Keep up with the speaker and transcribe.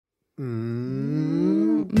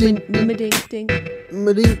Welcome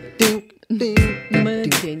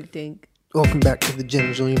back to the Jen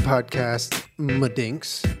and Julian podcast,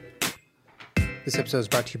 Madinks. This episode is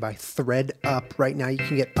brought to you by ThreadUp. Right now, you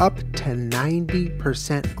can get up to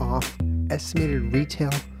 90% off estimated retail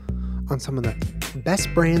on some of the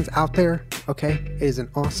best brands out there. Okay, it is an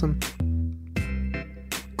awesome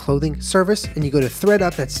clothing service, and you go to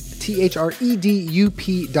ThreadUp. That's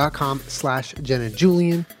ThredUp.com/Jen and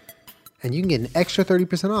Julian. And you can get an extra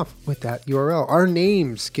 30% off with that URL. Our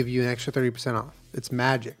names give you an extra 30% off. It's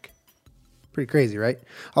magic. Pretty crazy, right?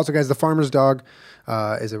 Also, guys, the Farmer's Dog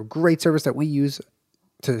is a great service that we use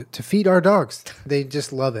to feed our dogs. They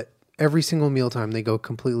just love it. Every single mealtime, they go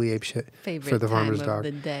completely apeshit for the Farmer's Dog. Favorite time of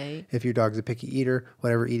the day. If your dog's a picky eater,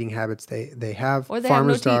 whatever eating habits they have, Or they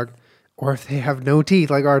Farmer's have no Dog. Or if they have no teeth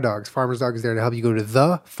like our dogs, Farmer's Dog is there to help you. Go to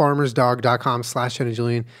thefarmersdog.com/Jen and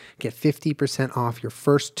Julian. Get 50% off your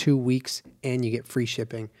first 2 weeks, and you get free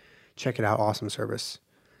shipping. Check it out. Awesome service.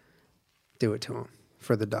 Do it to them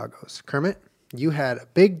for the doggos. Kermit, you had a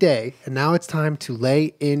big day, and now it's time to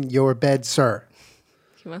lay in your bed, sir.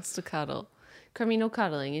 He wants to cuddle. Kermit, no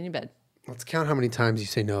cuddling in your bed. Let's count how many times you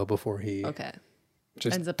say no before he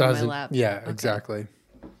just ends up doesn't. in my lap. Yeah, okay. Exactly.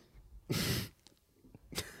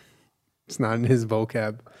 It's not in his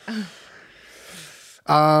vocab.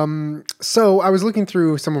 So I was looking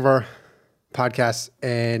through some of our podcasts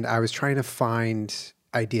and I was trying to find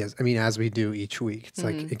ideas. I mean, as we do each week, it's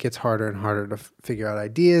like it gets harder and harder to figure out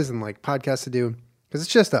ideas and like podcasts to do because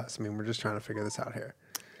it's just us. I mean, we're just trying to figure this out here.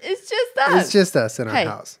 It's just us. It's just us in our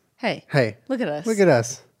house. Hey. Look at us. Look at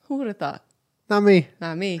us. Who would have thought? Not me.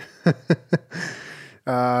 Not me.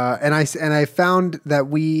 And I found that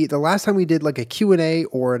the last time we did like a Q&A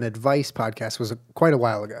or an advice podcast was quite a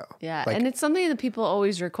while ago. Yeah, like, and it's something that people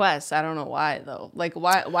always request. I don't know why though. Like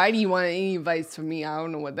why do you want any advice from me? I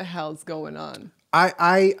don't know what the hell's going on.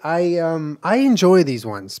 I enjoy these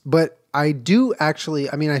ones, but I do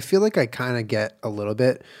actually, I mean, I feel like I kind of get a little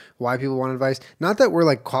bit why people want advice. Not that we're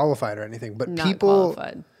like qualified or anything, but Not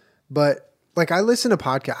qualified. But like I listen to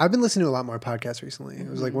podcasts. I've been listening to a lot more podcasts recently. It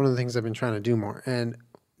was like one of the things I've been trying to do more. And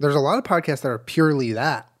there's a lot of podcasts that are purely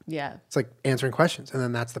that. Yeah. It's like answering questions and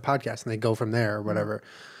then that's the podcast and they go from there or whatever.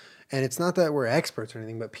 And it's not that we're experts or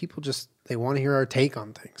anything, but people just, they want to hear our take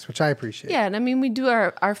on things, which I appreciate. Yeah, and I mean, we do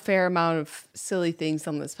our fair amount of silly things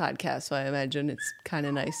on this podcast, so I imagine it's kind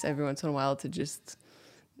of nice every once in a while to just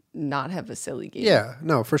not have a silly game. Yeah,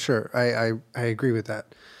 no, for sure. I agree with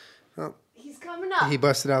that. Well, He's coming up. he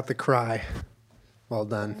busted out the cry. Well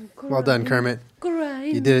done. Well done, Kermit.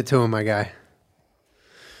 Crying. You did it to him, my guy.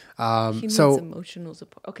 He needs emotional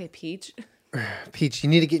support. Okay, Peach. Peach, you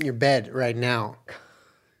need to get in your bed right now.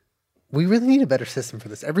 We really need a better system for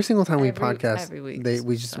this. Every single time we podcast,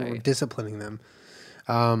 we're disciplining them.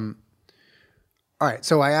 All right,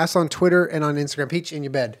 so I asked on Twitter and on Instagram, Peach, in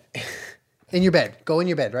your bed. In your bed. Go in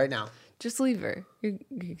your bed right now. Just leave her. You're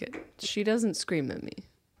good. She doesn't scream at me.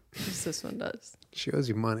 Just this one does. She owes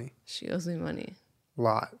you money. She owes me money. A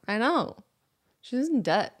lot. I know. She's in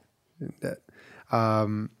debt.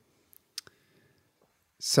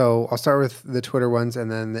 So I'll start with the Twitter ones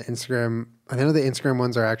and then the Instagram. I know the Instagram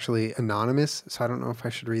ones are actually anonymous, so I don't know if I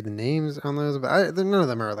should read the names on those. But none of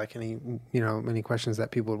them are like many questions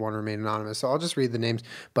that people would want to remain anonymous. So I'll just read the names.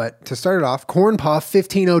 But to start it off,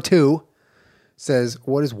 Cornpuff1502 says,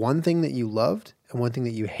 "What is one thing that you loved and one thing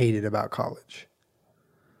that you hated about college?"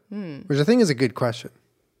 Which I think is a good question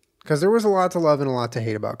because there was a lot to love and a lot to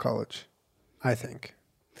hate about college, I think.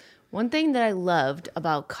 One thing that I loved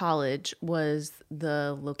about college was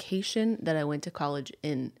the location that I went to college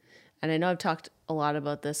in. And I know I've talked a lot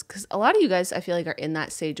about this because a lot of you guys, I feel like, are in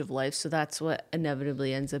that stage of life. So that's what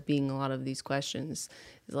inevitably ends up being a lot of these questions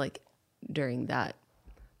is like during that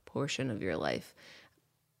portion of your life.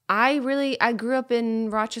 I grew up in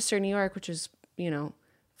Rochester, New York, which is,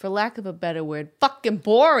 for lack of a better word, fucking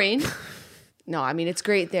boring. No, I mean, it's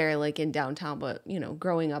great there, like in downtown, but,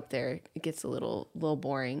 growing up there, it gets a little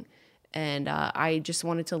boring. And I just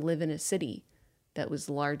wanted to live in a city that was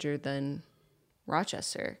larger than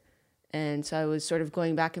Rochester. And so I was sort of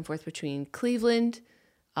going back and forth between Cleveland,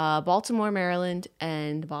 Baltimore, Maryland,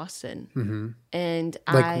 and Boston. Mm-hmm. And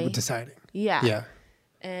deciding. Yeah. Yeah.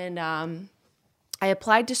 And I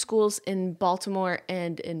applied to schools in Baltimore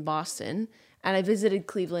and in Boston. And I visited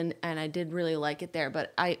Cleveland, and I did really like it there.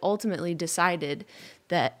 But I ultimately decided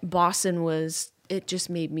that Boston it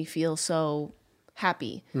just made me feel so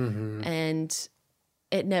happy. Mm-hmm. And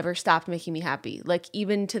it never stopped making me happy. Like,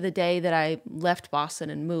 even to the day that I left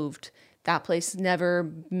Boston and moved, that place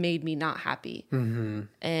never made me not happy. Mm-hmm.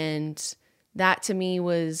 And that to me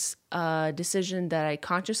was a decision that I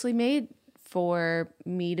consciously made for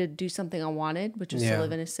me to do something I wanted, which was to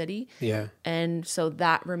live in a city. Yeah. And so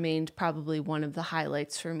that remained probably one of the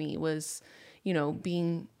highlights for me was,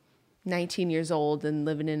 being 19 years old and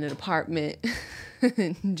living in an apartment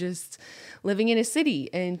and just living in a city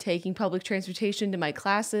and taking public transportation to my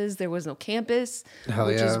classes. There was no campus,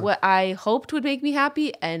 which is what I hoped would make me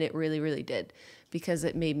happy. And it really, really did, because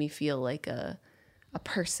it made me feel like a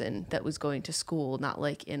person that was going to school, not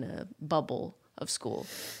like in a bubble of school,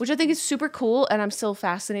 which I think is super cool. And I'm still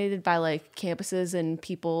fascinated by like campuses and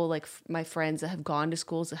people like my friends that have gone to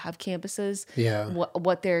schools that have campuses. Yeah.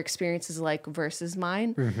 What their experience is like versus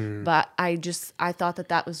mine. Mm-hmm. But I thought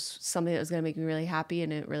that was something that was going to make me really happy,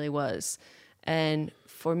 and it really was. And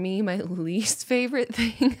for me, my least favorite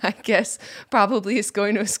thing, I guess, probably is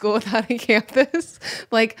going to a school without a campus.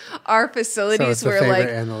 Like our facilities were like,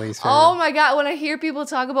 and the least favorite. Oh my God, when I hear people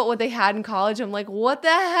talk about what they had in college, I'm like, what the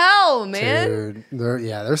hell, man? Dude,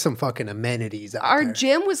 there's some fucking amenities out Our there.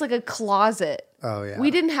 gym was like a closet. Oh yeah.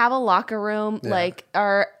 We didn't have a locker room. Like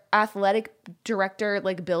our athletic director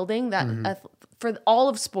like building that for all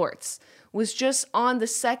of sports was just on the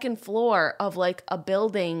second floor of like a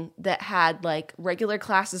building that had like regular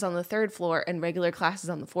classes on the third floor and regular classes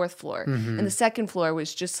on the fourth floor. And the second floor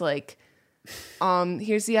was just like,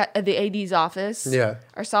 here's the AD's office. Yeah.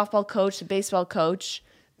 Our softball coach, the baseball coach,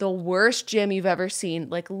 the worst gym you've ever seen,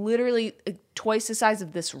 like literally twice the size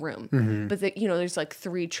of this room. But there's like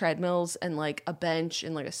 3 treadmills and like a bench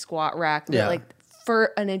and like a squat rack. Yeah. Like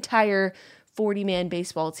for an entire 40-man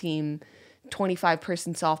baseball team,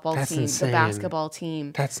 25-person softball That's team, insane. the basketball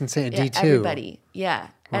team. That's insane. Yeah, D2. everybody. Yeah.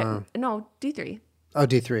 Wow. No, D3. Oh,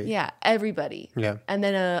 D3. Yeah, everybody. Yeah. And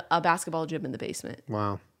then a basketball gym in the basement.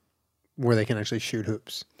 Wow. Where they can actually shoot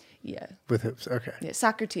hoops. Yeah. With hoops. Okay. Yeah,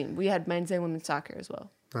 soccer team. We had men's and women's soccer as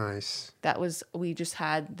well. Nice. We just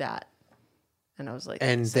had that. And I was like,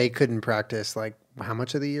 And they couldn't practice like how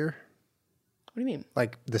much of the year? what do you mean?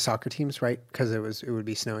 Like the soccer teams, right? Because it would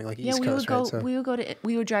be snowing like Yeah, East Coast, right? So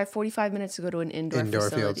we would drive 45 minutes to go to an indoor field.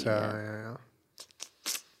 facility. So Yeah.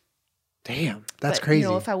 Damn, that's But, crazy.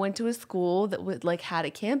 if I went to a school that would like had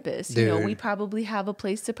a campus, Dude. we'd probably have a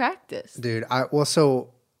place to practice. Dude, I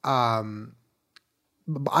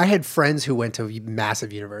had friends who went to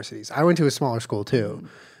massive universities. I went to a smaller school too.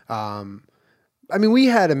 I mean, we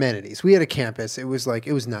had amenities. We had a campus. It was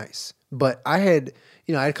nice. But I had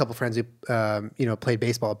a couple friends who, played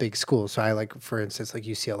baseball at big schools. So I for instance, like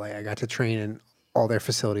UCLA, I got to train in all their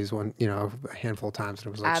facilities a handful of times. And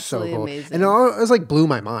it was like Absolutely so cool. amazing. And it was like blew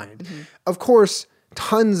my mind. Of course,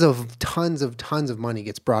 tons of money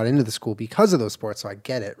gets brought into the school because of those sports. So I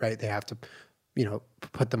get it, right? They have to,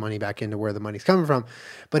 put the money back into where the money's coming from.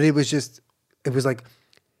 But it was like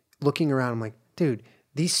looking around, I'm like, dude,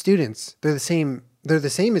 these students, they're the same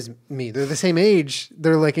as me. They're the same age.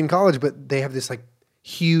 They're like in college, but they have this like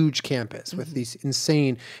huge campus with these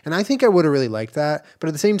insane, and I think I would have really liked that. But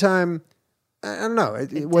at the same time, I don't know.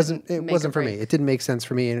 It wasn't for me. It didn't make sense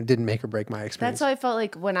for me, and it didn't make or break my experience. That's how I felt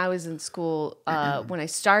like when I was in school. When I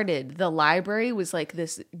started, the library was like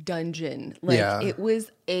this dungeon. It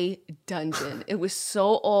was a dungeon. It was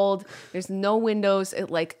so old. There's no windows.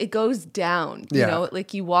 It goes down. You know,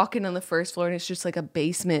 like you walk in on the first floor and it's just like a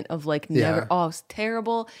basement of like never. Oh, it's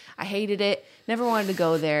terrible. I hated it. Never wanted to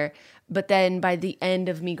go there. But then by the end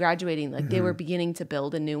of me graduating, like they were beginning to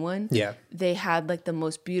build a new one. Yeah. They had like the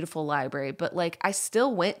most beautiful library, but like I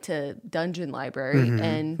still went to Dungeon Library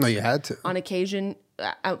and no, you had to. On occasion,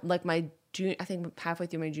 like I think halfway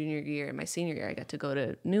through my junior year and my senior year, I got to go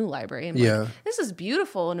to New Library. And like, this is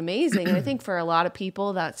beautiful and amazing. And I think for a lot of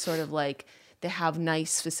people, that's sort of like they have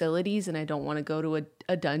nice facilities and I don't want to go to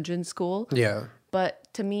a dungeon school. Yeah.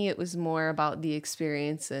 But to me, it was more about the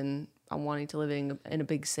experience and I'm wanting to live in a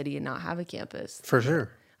big city and not have a campus. For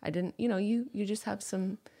sure. I didn't, you just have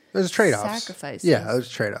some there's trade-offs. Sacrifices. Yeah, there's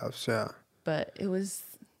trade-offs, yeah. But it was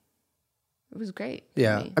great.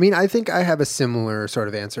 Yeah. I mean, I think I have a similar sort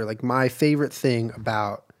of answer. Like my favorite thing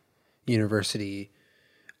about university,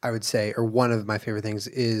 I would say, or one of my favorite things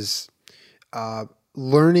is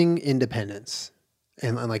learning independence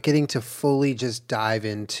and like getting to fully just dive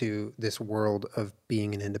into this world of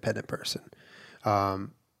being an independent person.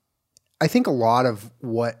 I think a lot of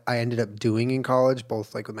what I ended up doing in college,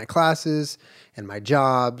 both like with my classes and my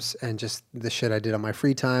jobs and just the shit I did on my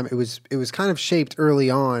free time, it was kind of shaped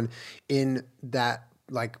early on in that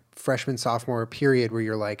like freshman, sophomore period where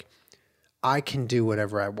you're like, I can do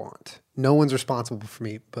whatever I want. No one's responsible for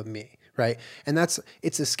me but me, right? And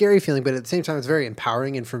it's a scary feeling, but at the same time, it's very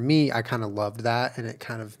empowering. And for me, I kind of loved that. And it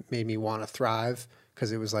kind of made me want to thrive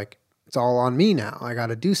because it was like, it's all on me now. I got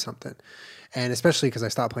to do something. And especially because I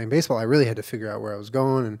stopped playing baseball, I really had to figure out where I was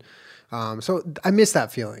going. And so I miss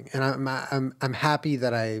that feeling. And I'm happy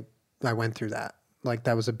that I went through that. Like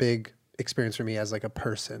that was a big experience for me as like a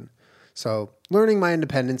person. So learning my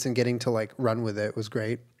independence and getting to like run with it was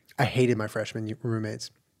great. I hated my freshman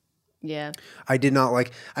roommates. Yeah. I did not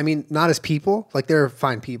like, I mean, not as people, like they're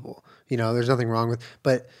fine people, you know, there's nothing wrong with,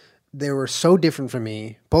 but they were so different from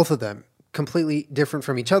me, both of them, completely different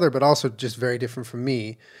from each other, but also just very different from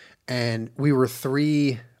me. And we were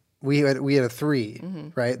we had a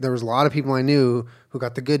 3, right? There was a lot of people I knew who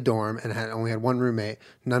got the good dorm and only had one roommate.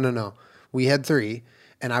 No. We had 3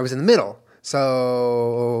 and I was in the middle.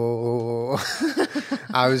 So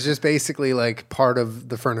I was just basically like part of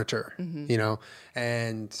the furniture, you know,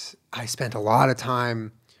 and I spent a lot of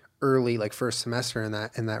time early, like first semester in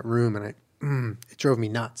that room. And it drove me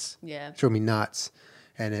nuts. Yeah. It drove me nuts.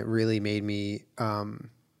 And it really made me,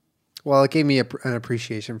 well, it gave me an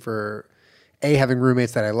appreciation for having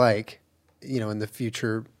roommates that I like, you know, in the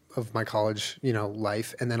future of my college, you know,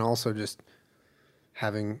 life. And then also just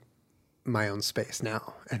having my own space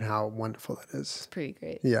now and how wonderful that is. It's pretty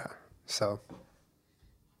great. Yeah. So,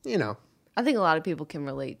 you know. I think a lot of people can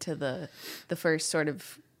relate to the first sort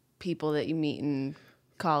of people that you meet in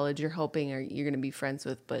college you're hoping or you're going to be friends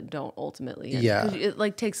with, but don't ultimately. Yeah. 'Cause it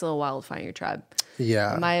like takes a little while to find your tribe.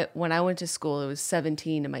 Yeah. When I went to school, it was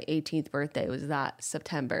 17 and my 18th birthday was that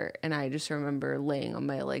September. And I just remember laying on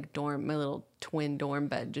my like dorm, my little twin dorm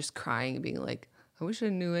bed, just crying and being like, I wish I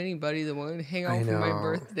knew anybody that wanted to hang out for my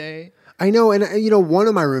birthday. I know, and you know, one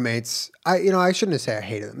of my roommates, I shouldn't say I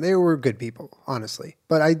hated them. They were good people, honestly.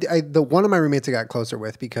 But the one of my roommates I got closer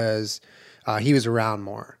with because he was around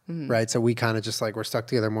more, right? So we kind of just like were stuck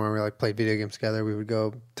together more. And we like played video games together. We would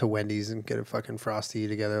go to Wendy's and get a fucking Frosty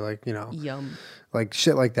together, like you know, Yum, like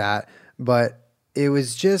shit like that. But it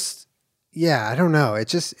was just, yeah, I don't know.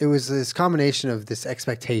 It was this combination of this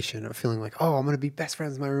expectation of feeling like, oh, I'm gonna be best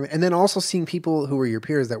friends with my roommate, and then also seeing people who were your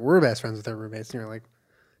peers that were best friends with their roommates, and you're like,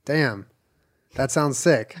 damn. That sounds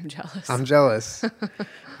sick. I'm jealous. I'm jealous. Can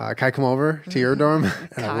I come over to your dorm?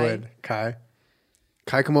 And I would. Kai,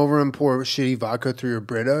 come over and pour shitty vodka through your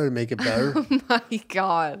Brita to make it better? Oh my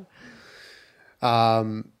God.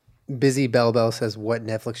 Busy Bell says, what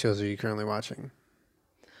Netflix shows are you currently watching?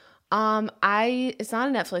 It's not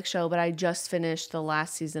a Netflix show, but I just finished the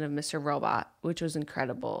last season of Mr. Robot, which was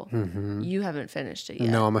incredible. You haven't finished it yet.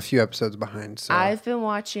 No, I'm a few episodes behind. So I've been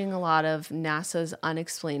watching a lot of NASA's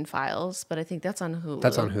Unexplained Files, but I think that's on Hulu.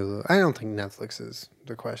 That's on Hulu. I don't think Netflix is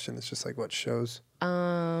the question. It's just like what shows.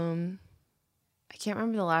 I can't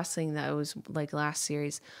remember the last thing that was like last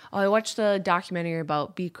series. Oh, I watched the documentary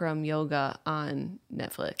about Bikram yoga on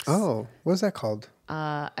Netflix. Oh, what is that called?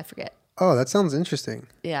 I forget. Oh, that sounds interesting.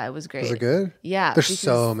 Yeah, it was great. Was it good? Yeah. There's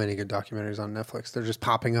so many good documentaries on Netflix. They're just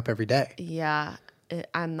popping up every day. Yeah.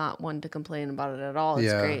 I'm not one to complain about it at all.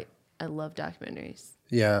 It's great. I love documentaries.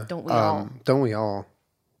 Yeah. Don't we all? Don't we all?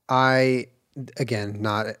 Again,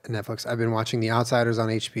 not Netflix. I've been watching The Outsiders on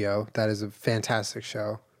HBO. That is a fantastic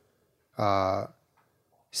show.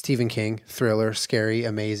 Stephen King, thriller, scary,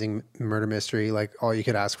 amazing murder mystery, like all you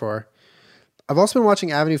could ask for. I've also been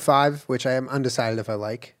watching Avenue 5, which I am undecided if I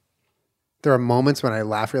like. There are moments when I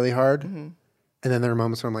laugh really hard, and then there are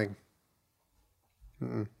moments where I'm like,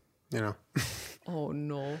 you know. Oh,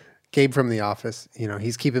 no. Gabe from The Office, you know,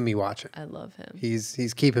 he's keeping me watching. I love him.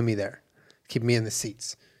 He's keeping me there, keeping me in the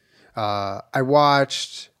seats. I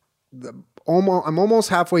watched I'm almost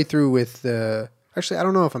halfway through with actually, I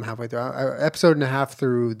don't know if I'm halfway through. Episode and a half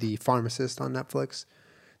through The Pharmacist on Netflix.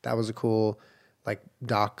 That was a cool, like,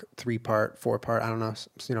 doc 3-part, 4-part, I don't know,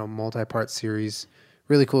 you know, multi-part series.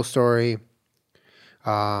 Really cool story.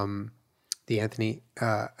 The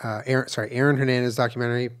Aaron Hernandez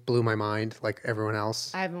documentary blew my mind, like everyone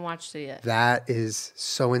else. I haven't watched it yet. That is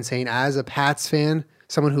so insane. As a Pats fan,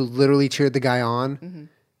 someone who literally cheered the guy on,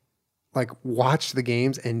 like watched the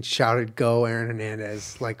games and shouted, "Go Aaron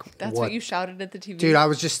Hernandez!" Like That's what you shouted at the TV? Dude, I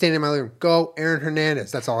was just standing in my living room. Go Aaron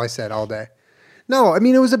Hernandez! That's all I said all day. No, I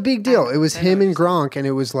mean it was a big deal. It was him and Gronk, and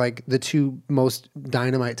it was like the two most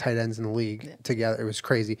dynamite tight ends in the league together. It was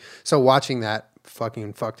crazy. So watching that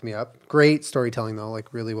fucking fucked me up. Great storytelling though,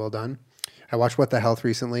 like really well done. I watched What the Health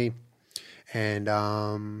recently, and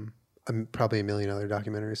probably a million other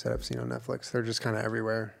documentaries that I've seen on Netflix. They're just kind of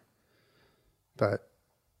everywhere. But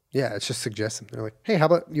yeah, it's just suggesting. They're like, hey, how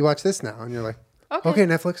about you watch this now? And you're like, okay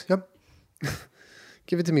Netflix, yep.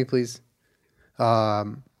 Give it to me, please.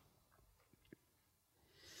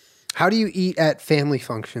 How do you eat at family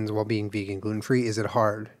functions while being vegan, gluten-free? Is it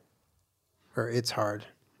hard? Or it's hard.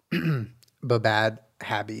 Babad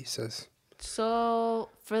Habby says. So,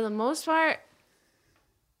 for the most part,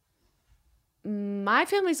 My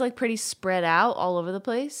family's like pretty spread out all over the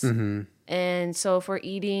place. And so if we're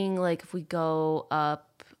eating, like if we go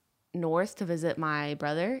up north to visit my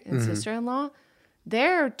brother and sister-in-law,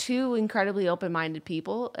 they're two incredibly open-minded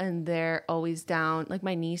people, and they're always down. Like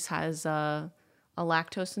my niece has a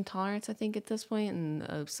lactose intolerance, I think, at this point,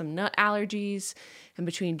 and some nut allergies. And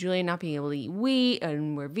between Julian not being able to eat wheat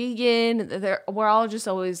and we're vegan, we're all just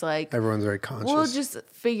always like, Everyone's very conscious. we'll just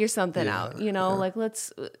figure something out, like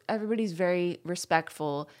everybody's very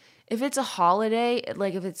respectful. If it's a holiday,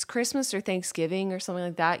 like if it's Christmas or Thanksgiving or something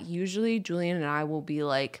like that, usually Julian and I will be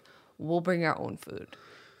like, we'll bring our own food.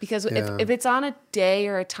 Because if it's on a day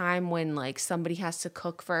or a time when like somebody has to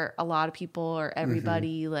cook for a lot of people or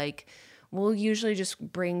everybody, like we'll usually just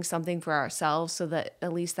bring something for ourselves so that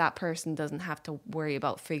at least that person doesn't have to worry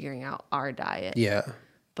about figuring out our diet. Yeah.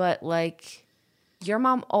 But like his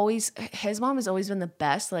mom has always been the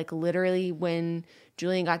best. Like literally when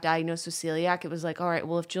Julian got diagnosed with celiac, it was like, all right,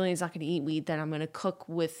 well, if Julian's not going to eat wheat, then I'm going to cook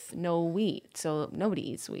with no wheat. So nobody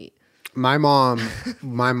eats wheat. My mom,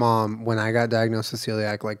 when I got diagnosed with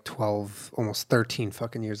celiac like 12, almost 13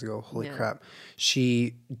 fucking years ago, holy crap,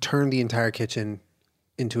 she turned the entire kitchen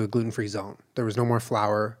into a gluten-free zone. There was no more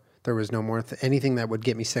flour. There was no more anything that would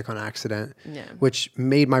get me sick on accident, which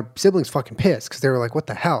made my siblings fucking pissed because they were like, what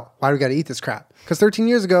the hell? Why do we got to eat this crap? Because 13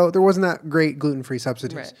 years ago, there wasn't that great gluten-free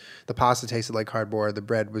substitutes. Right. The pasta tasted like cardboard. The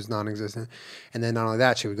bread was non-existent. And then not only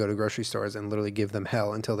that, she would go to grocery stores and literally give them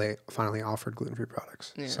hell until they finally offered gluten-free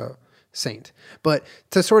products. Yeah. So saint. But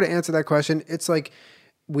to sort of answer that question, it's like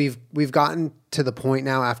we've gotten to the point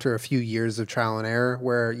now after a few years of trial and error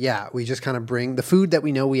where, we just kind of bring the food that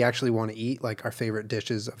we know we actually want to eat, like our favorite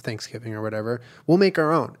dishes of Thanksgiving or whatever, we'll make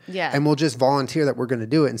our own. Yeah. And we'll just volunteer that we're going to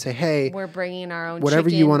do it and say, hey, we're bringing our own whatever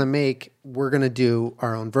chicken. You want to make, we're going to do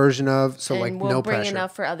our own version of. So and like we'll no bring pressure.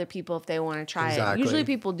 enough for other people if they want to try it. Exactly. Usually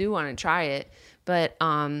people do want to try it. But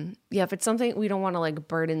if it's something we don't want to like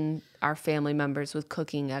burden our family members with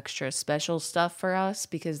cooking extra special stuff for us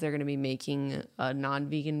because they're going to be making a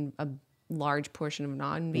large portion of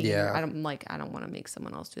non-vegan. Yeah. I don't want to make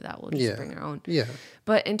someone else do that. We'll just bring our own. Yeah.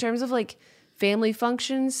 But in terms of like family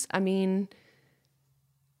functions, I mean,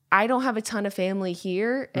 I don't have a ton of family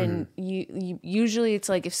here, and you usually it's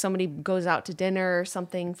like if somebody goes out to dinner or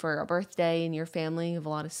something for a birthday in your family, you have a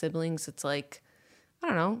lot of siblings, it's like, I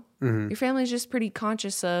don't know. Your family's just pretty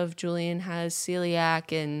conscious of Julian has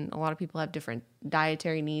celiac and a lot of people have different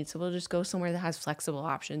dietary needs. So we'll just go somewhere that has flexible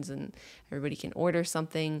options and everybody can order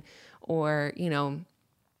something. Or,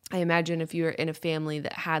 I imagine if you're in a family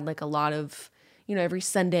that had like a lot of, every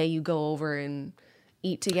Sunday you go over and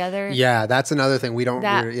eat together. Yeah, that's another thing. We're not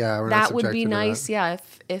that would be subjected to nice. that. Yeah.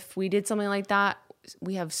 If we did something like that,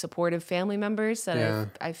 we have supportive family members that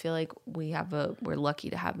I feel like we're lucky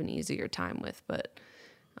to have an easier time with, but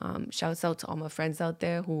shouts out to all my friends out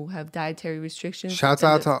there who have dietary restrictions. Shouts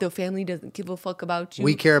out to the family doesn't give a fuck about you.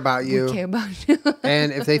 We care about you. We care about you.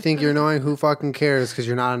 And if they think you're annoying, who fucking cares? Because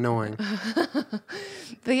you're not annoying.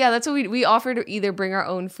 But yeah, that's what we offer, to either bring our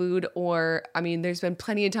own food or, I mean, there's been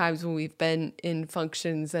plenty of times when we've been in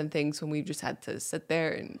functions and things when we've just had to sit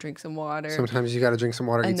there and drink some water. Sometimes you got to drink some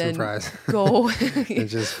water, and eat some fries. Go and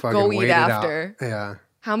just fucking go wait eat it after. Out. Yeah.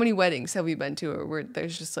 How many weddings have we been to where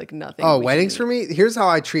there's just like nothing? Oh, weddings for me? Here's how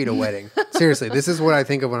I treat a wedding. Seriously, this is what I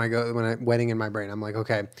think of when I wedding in my brain. I'm like,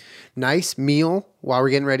 okay, nice meal while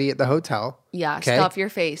we're getting ready at the hotel. Yeah, okay? Stuff your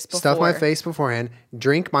face before. Stuff my face beforehand.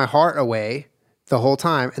 Drink my heart away the whole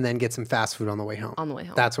time, and then get some fast food on the way home. On the way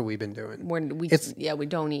home. That's what we've been doing. We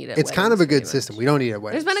don't eat it. It's kind of a good system. We don't eat at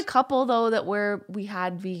weddings. There's been a couple though where we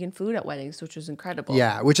had vegan food at weddings, which was incredible.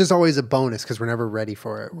 Yeah, which is always a bonus because we're never ready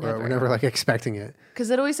for it. We're never like expecting it. Because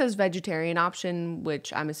it always says vegetarian option,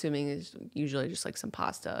 which I'm assuming is usually just like some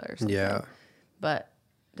pasta or something. Yeah. But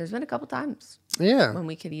there's been a couple times. Yeah. When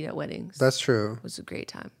we could eat at weddings. That's true. It was a great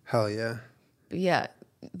time. Hell yeah. But yeah,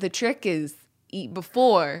 the trick is eat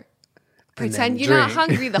before. Pretend you're not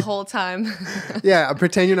hungry the whole time. Yeah,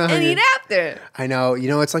 pretend you're not hungry. And eat after. I know.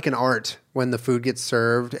 It's like an art when the food gets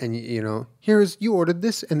served and, you ordered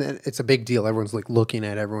this. And then it's a big deal. Everyone's like looking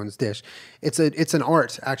at everyone's dish. It's an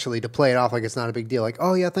art, actually, to play it off like it's not a big deal. Like,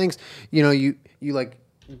 oh, yeah, thanks. You like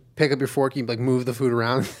pick up your fork, you like move the food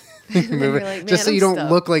around. Move it, like, just so you don't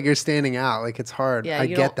look like you're standing out. Like, it's hard. Yeah, I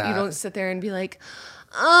get that. You don't sit there and be like,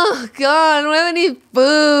 oh, God, I don't have any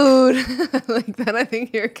food. Like that, I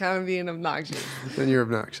think you're kind of being obnoxious. Then you're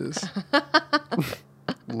obnoxious.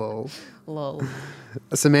 Lol.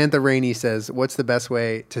 Samantha Rainey says, what's the best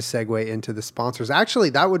way to segue into the sponsors? Actually,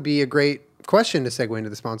 that would be a great question to segue into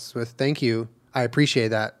the sponsors with. Thank you. I appreciate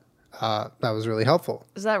that. That was really helpful.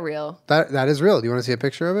 Is that real? That is real. Do you want to see a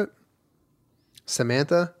picture of it?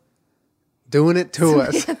 Samantha doing it to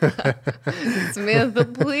us. Samantha,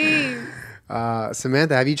 please.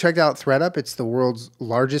 Samantha, have you checked out ThredUp? It's the world's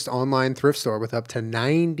largest online thrift store with up to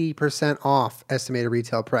 90% off estimated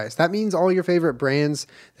retail price. That means all your favorite brands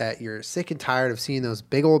that you're sick and tired of seeing those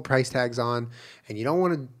big old price tags on, and you don't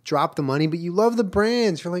want to drop the money, but you love the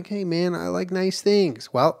brands. You're like, hey man, I like nice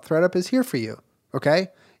things. Well, ThredUp is here for you. Okay?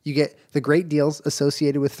 You get the great deals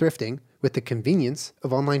associated with thrifting with the convenience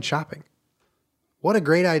of online shopping. What a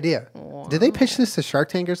great idea. Wow. Did they pitch this to Shark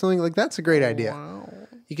Tank or something? Like, that's a great idea. Wow.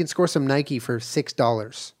 You can score some Nike for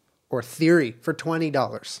 $6 or Theory for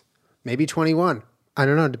 $20, maybe 21. I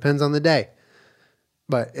don't know. It depends on the day.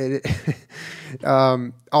 But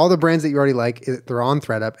all the brands that you already like, they're on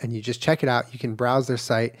ThredUp, and you just check it out. You can browse their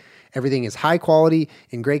site. Everything is high quality,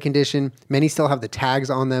 in great condition. Many still have the tags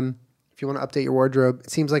on them. If you want to update your wardrobe,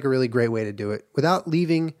 it seems like a really great way to do it without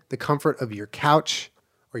leaving the comfort of your couch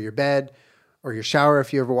or your bed or your shower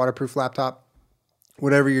if you have a waterproof laptop.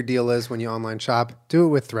 Whatever your deal is when you online shop, do it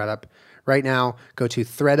with ThredUp. Right now, go to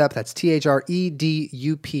ThredUp, that's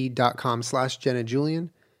ThredUp.com/Jenna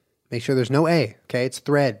Julian. Make sure there's no A, okay? It's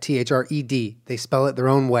Thread, THRED. They spell it their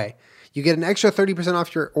own way. You get an extra 30%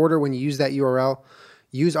 off your order when you use that URL.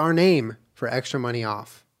 Use our name for extra money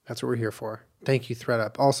off. That's what we're here for. Thank you,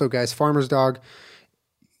 ThredUp. Also, guys, Farmer's Dog,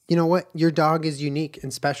 you know what? Your dog is unique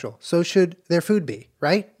and special. So should their food be,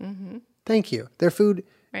 right? Mm-hmm. Thank you. Their food...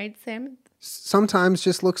 Right, Sam? Sometimes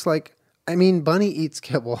just looks like, I mean, Bunny eats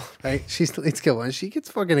kibble, right? She still eats kibble, and she gets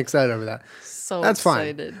fucking excited over that. So that's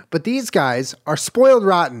excited. Fine. But these guys are spoiled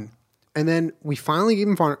rotten. And then we finally gave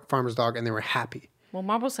him Farmer's Dog, and they were happy. Well,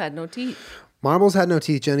 Marbles had no teeth. Marbles had no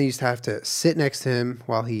teeth. Jenny used to have to sit next to him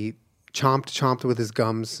while he chomped with his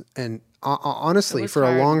gums. And honestly, for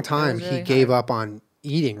a long time, really he gave up on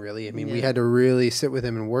eating, really. I mean, we had to really sit with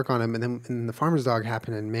him and work on him. And then the Farmer's Dog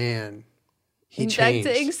happened, and man... He changed.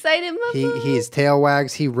 Back to excited his tail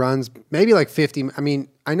wags. He runs maybe like 50. I mean,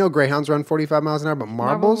 I know greyhounds run 45 miles an hour, but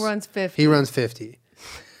Marbles runs 50. He runs 50.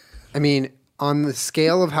 I mean, on the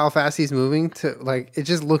scale of how fast he's moving, to like it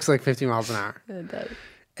just looks like 50 miles an hour. It does.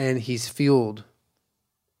 And he's fueled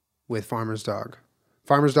with Farmer's Dog.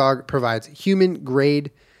 Farmer's Dog provides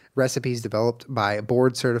human-grade recipes developed by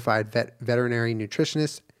board-certified veterinary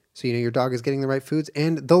nutritionists. So you know your dog is getting the right foods,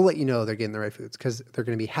 and they'll let you know they're getting the right foods because they're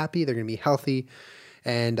going to be happy, they're going to be healthy,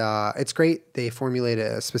 and it's great. They formulate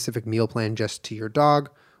a specific meal plan just to your dog,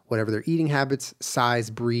 whatever their eating habits, size,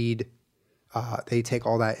 breed. They take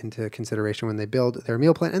all that into consideration when they build their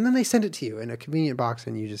meal plan, and then they send it to you in a convenient box,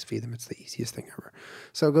 and you just feed them. It's the easiest thing ever.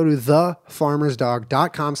 So go to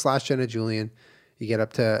thefarmersdog.com/Jenna Julian. You get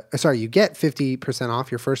you get 50%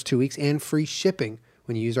 off your first 2 weeks and free shipping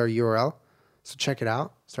when you use our URL. So check it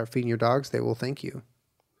out. Start feeding your dogs. They will thank you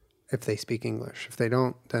if they speak English. If they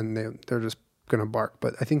don't, then they're just going to bark.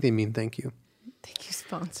 But I think they mean thank you. Thank you,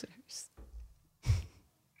 sponsors.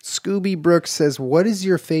 Scooby Brooks says, what is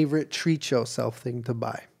your favorite treat yourself thing to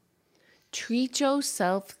buy? Treat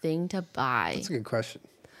yourself thing to buy. That's a good question.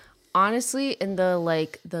 Honestly, in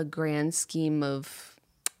the grand scheme of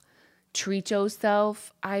treat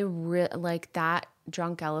yourself, I really like that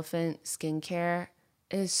Drunk Elephant skincare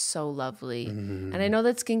is so lovely. Mm-hmm. And I know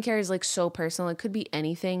that skincare is like so personal. It could be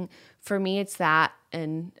anything. For me, it's that,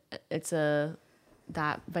 and it's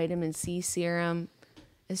that vitamin C serum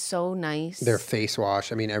is so nice. Their face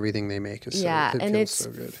wash. I mean, everything they make is it's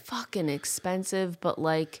so good. Fucking expensive, but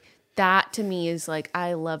like that to me is like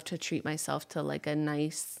I love to treat myself to like a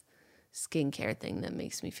nice skincare thing that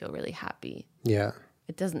makes me feel really happy. Yeah.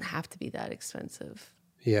 It doesn't have to be that expensive.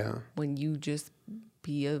 Yeah. When you just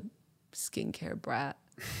be a skincare brat.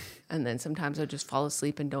 And then sometimes I just fall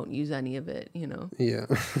asleep and don't use any of it, you know? Yeah.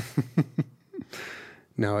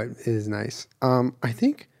 No, it is nice. I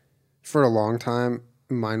think for a long time,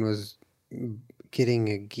 mine was getting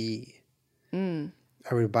a gi. I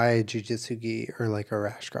would buy a jiu-jitsu gi or like a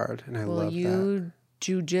rash guard, and I love that. You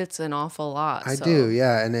jiu-jitsu an awful lot. I do,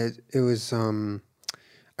 yeah. And it was,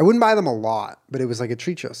 I wouldn't buy them a lot, but it was like a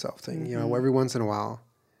treat yourself thing, you know, every once in a while.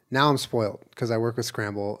 Now I'm spoiled because I work with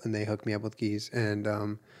Scramble and they hook me up with gis. And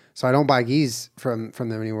so I don't buy gis from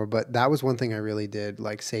them anymore. But that was one thing I really did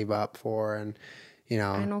like save up for. And, you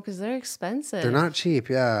know. I know because they're expensive. They're not cheap.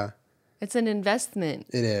 Yeah. It's an investment.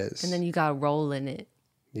 It is. And then you got to roll in it.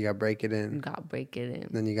 You got to break it in.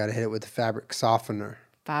 Then you got to hit it with the fabric softener.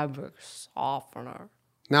 Fabric softener.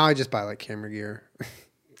 Now I just buy like camera gear,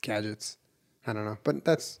 gadgets. I don't know. But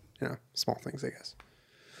that's, you know, small things, I guess.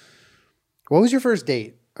 What was your first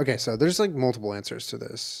date? Okay, so there's like multiple answers to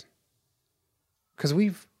this. Because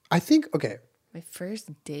okay. My first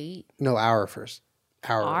date? No, our first.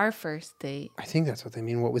 Our first date. I think that's what they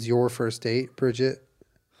mean. What was your first date, Bridget?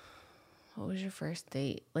 What was your first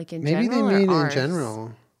date? Like in Maybe they general or mean in ours?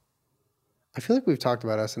 general. I feel like we've talked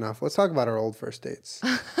about us enough. Let's talk about our old first dates.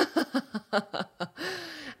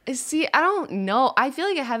 See, I don't know. I feel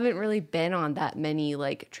like I haven't really been on that many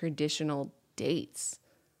like traditional dates.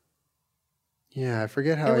 Yeah, I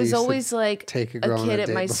forget how It I was used always to like take a a girl on kid a at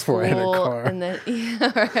date my before I had a school, car. and then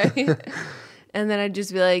right, and then I'd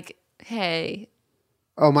just be like, "Hey,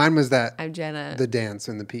 Oh, mine was that I'm Jenna." the dance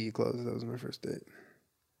and the PE clothes. That was my first date.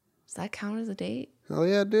 Does that count as a date? Hell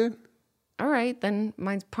yeah, dude. All right, then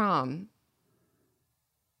mine's prom.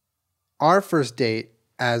 Our first date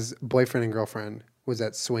as boyfriend and girlfriend was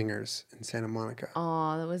at Swingers in Santa Monica.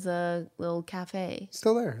 Oh, that was a little cafe.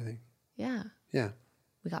 Still there, I think. Yeah, Yeah.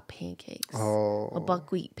 we got pancakes. Oh, Little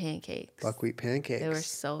buckwheat pancakes. buckwheat pancakes. They were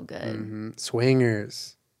so good. Mhm.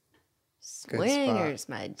 Swingers. Good spot. Swingers,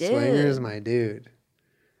 my dude. Swingers, my dude.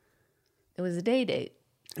 It was a day date.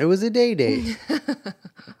 It was a day date.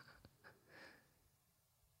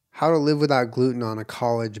 How to live without gluten on a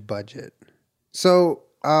college budget. So,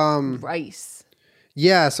 Rice.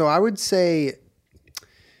 yeah, so I would say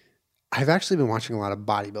I've actually been watching a lot of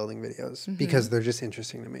bodybuilding videos because they're just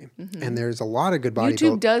interesting to me. And there's a lot of good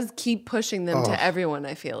YouTube bodybuilding. does keep pushing them to everyone,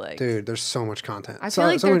 I feel like. Dude, there's so much content. I feel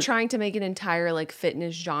like they're trying to make an entire like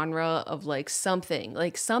fitness genre of like something.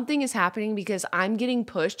 Like something is happening because I'm getting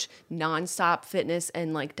pushed nonstop fitness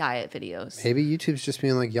and like diet videos. Maybe YouTube's just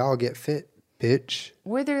being like, y'all get fit, bitch.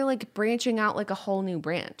 Where they're like branching out like a whole new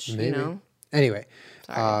branch, you Maybe. know? Anyway,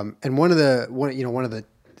 and one of the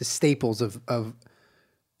staples of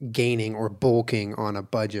gaining or bulking on a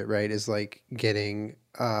budget, right, is like getting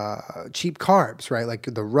cheap carbs, right?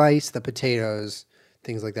 Like the rice, the potatoes,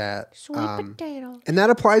 things like that. Sweet potato. And that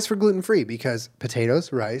applies for gluten-free because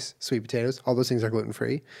potatoes, rice, sweet potatoes, all those things are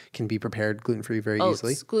gluten-free, can be prepared gluten-free very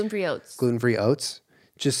easily. Oats, gluten-free oats. Gluten-free oats.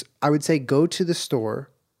 Just, I would say, go to the store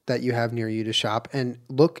that you have near you to shop and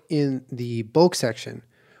look in the bulk section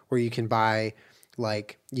where you can buy,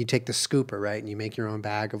 like, you take the scooper, right? And you make your own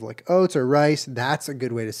bag of like oats or rice. That's a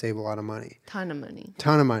good way to save a lot of money. Ton of money.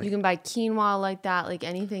 Ton of money. You can buy quinoa like that, like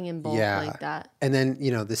anything in bulk like that. And then,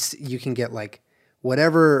 you can get like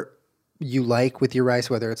whatever you like with your rice,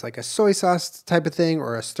 whether it's like a soy sauce type of thing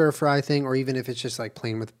or a stir fry thing, or even if it's just like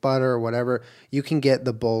plain with butter or whatever, you can get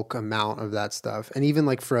the bulk amount of that stuff. And even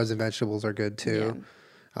like frozen vegetables are good too. Yeah.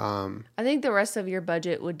 I think the rest of your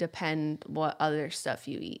budget would depend what other stuff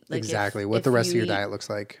you eat. Like exactly. if What the rest of you your eat diet looks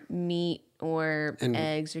like. meat or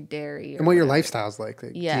eggs or dairy. Or And what your whatever. lifestyle's like.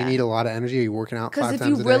 Do Yeah. you need a lot of energy? Are you working out 5 Because if times a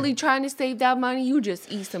you're day? really trying to save that money, you just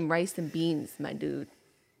eat some rice and beans, my dude.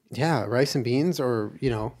 Yeah, rice and beans, or,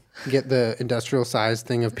 get the industrial sized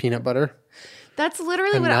thing of peanut butter. That's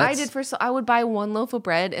literally And what I nuts. did first. So I would buy one loaf of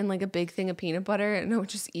bread and like a big thing of peanut butter, and I would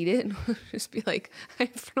just eat it and just be like, I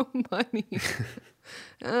have no money.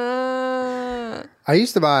 I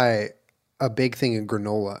used to buy a big thing of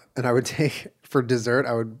granola, and I would take for dessert.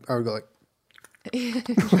 I would go like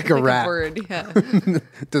like a rat. Bird, yeah.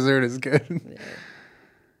 Dessert is good.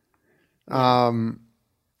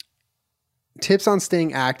 Tips on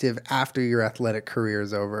staying active after your athletic career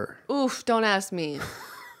is over. Oof, don't ask me.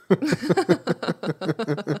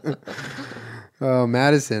 Oh,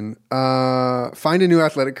 Madison, find a new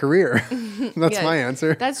athletic career. That's Yeah. my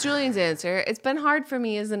answer. That's Julian's answer. It's been hard for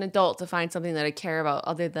me as an adult to find something that I care about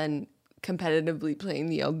other than competitively playing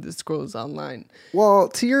the Elder Scrolls Online. Well,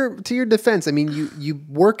 to your defense, I mean, you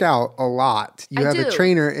work out a lot. You I have a do.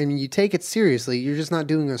 trainer, and you take it seriously. You're just not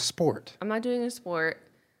doing a sport. I'm not doing a sport,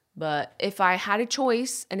 but if I had a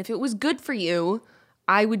choice and if it was good for you,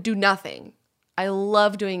 I would do nothing. I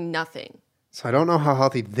love doing nothing. So I don't know how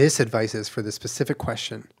healthy this advice is for the specific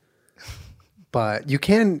question, but you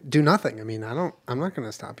can do nothing. I mean, I'm not going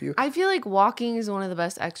to stop you. I feel like walking is one of the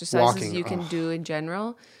best exercises Walking, you can do in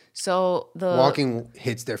general. So the Walking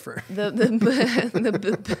hits different. the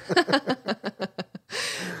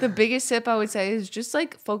biggest tip I would say is just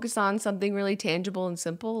like focus on something really tangible and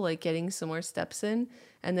simple, like getting some more steps in.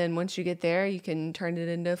 And then once you get there, you can turn it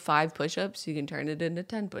into 5 push-ups. You can turn it into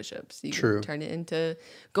 10 push-ups. You True. can turn it into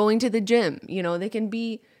going to the gym. They can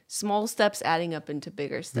be small steps adding up into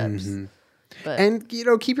bigger steps. But And,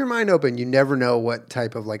 keep your mind open. You never know what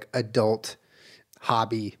type of like adult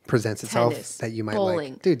hobby presents itself tennis, that you might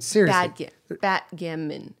bowling, like. Dude, seriously.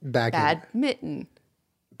 backgammon, Backgammon. badminton,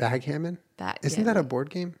 Backgammon? backgammon. Isn't that a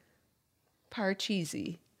board game?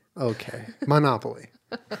 Parcheesi? Okay. Monopoly.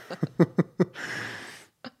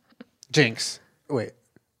 Jinx. Wait.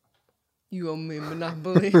 You owe me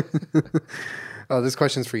Monopoly. Oh, this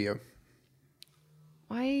question's for you.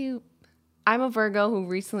 Why are you? I'm a Virgo who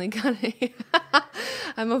recently got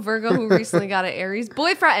a Aries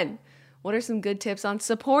boyfriend. What are some good tips on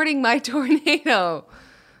supporting my tornado?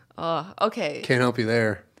 Oh, okay. Can't help you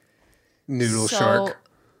there. Noodle shark.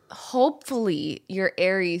 Hopefully your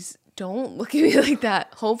Aries, don't look at me like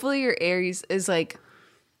that. Hopefully your Aries is like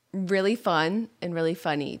really fun and really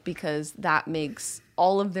funny, because that makes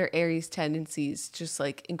all of their Aries tendencies just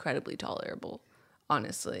like incredibly tolerable,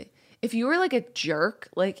 honestly. If you were like a jerk,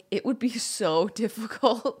 like it would be so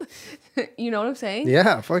difficult. You know what I'm saying?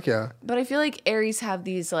 Yeah, fuck yeah. But I feel like Aries have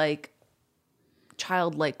these like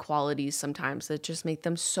childlike qualities sometimes that just make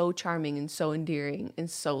them so charming and so endearing and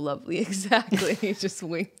so lovely. Exactly. He just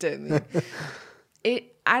winked at me.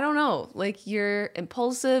 I don't know, like you're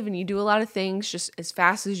impulsive and you do a lot of things just as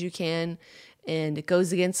fast as you can, and it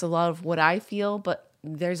goes against a lot of what I feel, but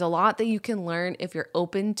there's a lot that you can learn if you're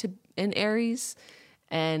open to an Aries,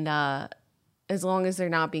 and as long as they're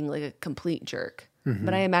not being like a complete jerk.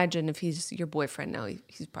 But I imagine if he's your boyfriend now,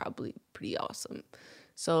 he's probably pretty awesome.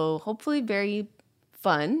 So hopefully very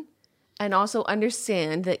fun, and also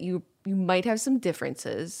understand that you might have some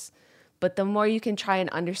differences, but the more you can try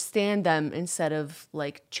and understand them instead of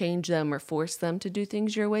like change them or force them to do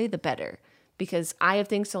things your way, the better. Because I have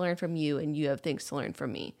things to learn from you and you have things to learn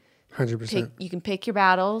from me. 100%. You can pick your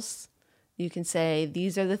battles. You can say,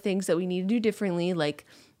 these are the things that we need to do differently, like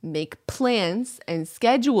make plans and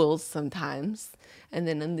schedules sometimes. And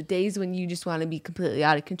then on the days when you just want to be completely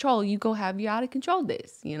out of control, you go have your out of control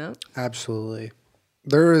days, you know? Absolutely.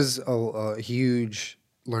 There is a huge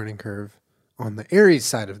learning curve on the Aries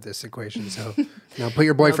side of this equation. So now put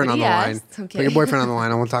your boyfriend on the line. Put your boyfriend on the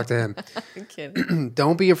line. I want to talk to him. I'm kidding.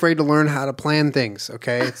 Don't be afraid to learn how to plan things,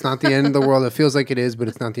 okay? It's not the end of the world. It feels like it is, but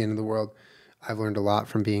it's not the end of the world. I've learned a lot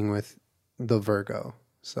from being with the Virgo.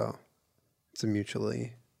 So it's a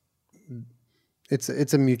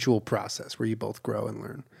mutual process where you both grow and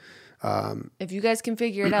learn. If you guys can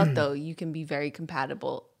figure it out, though, you can be very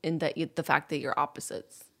compatible in that the fact that you're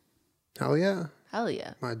opposites. Hell yeah. Hell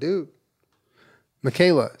yeah. My dude.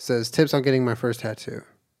 Michaela says, tips on getting my first tattoo.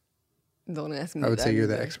 Don't ask me. I would that say you're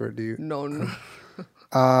either. the expert, do you? No.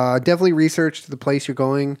 Definitely research the place you're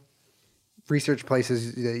going. Research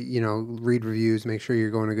places, read reviews, make sure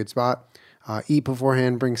you're going to a good spot. Eat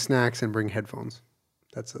beforehand, bring snacks, and bring headphones.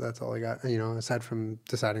 That's all I got, aside from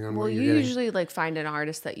deciding on what you're getting. Well, you usually like find an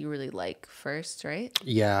artist that you really like first, right?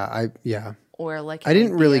 Yeah, Or like I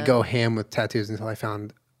didn't really go ham with tattoos until I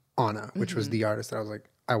found Anna, which was the artist that I was like,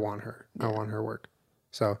 I want her. Yeah. I want her work.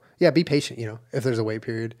 So yeah, be patient. If there's a wait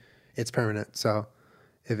period, it's permanent. So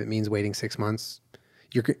if it means waiting 6 months,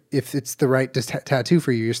 if it's the right tattoo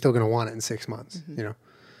for you, you're still going to want it in 6 months.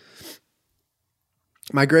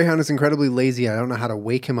 My greyhound is incredibly lazy. I don't know how to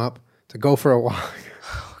wake him up to go for a walk.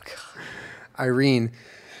 Oh God, Irene.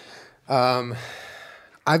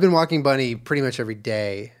 I've been walking Bunny pretty much every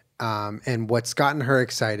day, and what's gotten her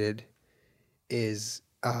excited is,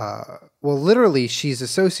 literally, she's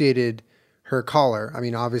associated her collar. I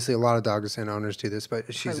mean, obviously, a lot of dogs and owners do this,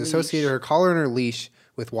 but she's associated her collar and her leash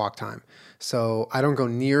with walk time. So I don't go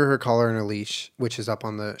near her collar and her leash, which is up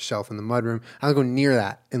on the shelf in the mudroom. I don't go near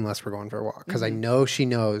that unless we're going for a walk, because I know she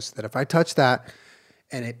knows that if I touch that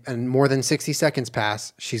and more than 60 seconds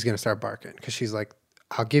pass, she's going to start barking, because she's like,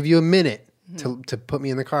 I'll give you a minute to put me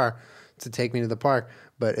in the car to take me to the park.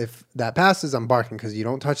 But if that passes, I'm barking because you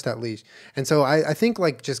don't touch that leash. And so I think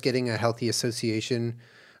like just getting a healthy association,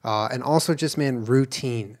 and also just,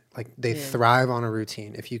 routine. Like they thrive on a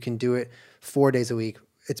routine. If you can do it 4 days a week,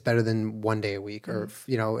 it's better than 1 day a week, or,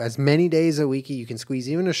 as many days a week you can squeeze,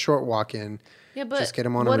 even a short walk in. Yeah, but just get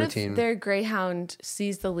them on a routine. What if their greyhound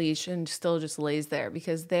sees the leash and still just lays there?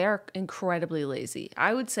 Because they are incredibly lazy.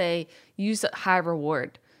 I would say use a high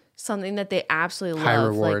reward. Something that they absolutely love. High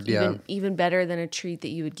reward, even better than a treat that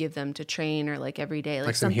you would give them to train, or like every day.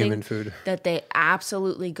 Like some human food. That they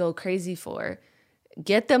absolutely go crazy for.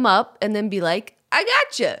 Get them up and then be like, I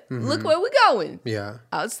got you. Look where we're going. Yeah.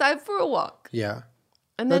 Outside for a walk. Yeah.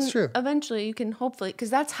 And then eventually you can hopefully,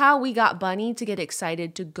 because that's how we got Bunny to get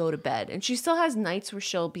excited to go to bed. And she still has nights where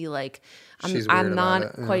she'll be like, I'm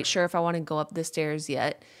not quite sure if I want to go up the stairs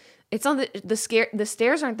yet. It's on the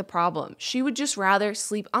stairs aren't the problem. She would just rather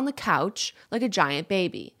sleep on the couch like a giant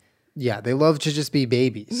baby. Yeah, they love to just be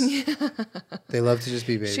babies. They love to just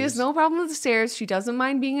be babies. She has no problem with the stairs. She doesn't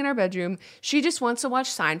mind being in our bedroom. She just wants to watch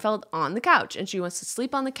Seinfeld on the couch. And she wants to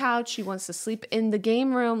sleep on the couch. She wants to sleep in the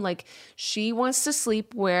game room. Like, she wants to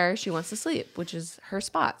sleep where she wants to sleep, which is her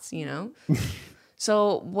spots,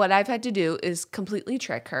 So what I've had to do is completely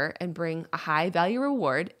trick her and bring a high value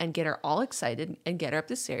reward and get her all excited and get her up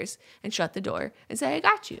the stairs and shut the door and say, I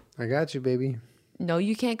got you. I got you, baby. No,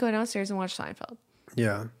 you can't go downstairs and watch Seinfeld.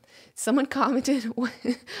 Yeah. Someone commented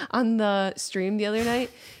on the stream the other night.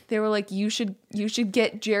 They were like, you should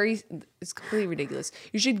get Jerry. It's completely ridiculous.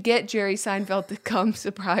 You should get Jerry Seinfeld to come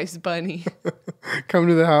surprise Bunny. Come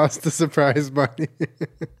to the house to surprise Bunny.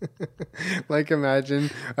 Like, imagine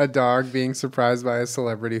a dog being surprised by a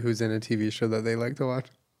celebrity who's in a TV show that they like to watch.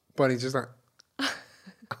 Bunny's just like,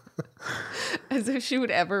 as if she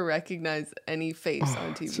would ever recognize any face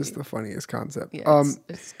on TV. it's just the funniest concept. Yeah,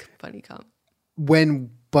 it's funny comp. When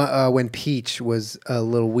Peach was a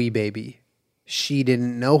little wee baby, she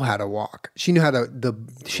didn't know how to walk. She knew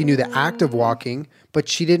she knew the act of walking, but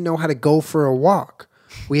she didn't know how to go for a walk.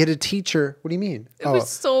 We had to teach her. What do you mean? It was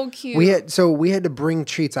so cute. We had to bring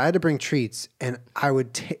treats. I had to bring treats, and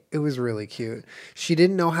it was really cute. She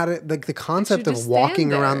didn't know how to, like, the concept of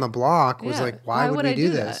walking around the block was like, why would we do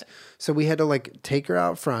this? That? So we had to, like, take her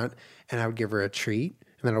out front, and I would give her a treat.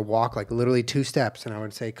 And then I'd walk like literally 2 steps, and I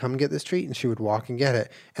would say, come get this treat. And she would walk and get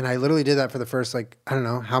it. And I literally did that for the first, like, I don't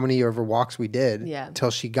know how many ever walks we did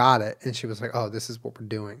till she got it. And she was like, oh, this is what we're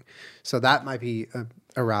doing. So that might be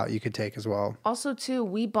a route you could take as well. Also, too,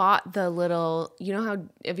 we bought the little, you know how,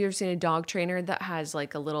 have you ever seen a dog trainer that has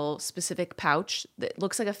like a little specific pouch that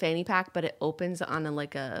looks like a fanny pack, but it opens on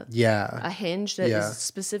a hinge that is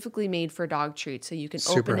specifically made for dog treats. So you can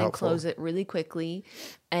open and close it really quickly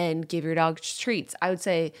and give your dog treats. I would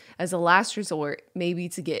say as a last resort, maybe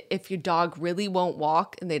to get, if your dog really won't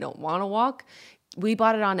walk and they don't want to walk, we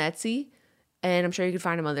bought it on Etsy, and I'm sure you could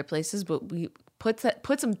find them other places, but we put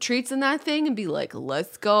some treats in that thing and be like,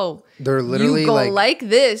 let's go. They're literally, you go like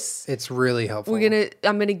this. It's really helpful.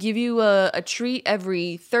 I'm gonna give you a treat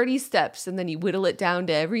every 30 steps, and then you whittle it down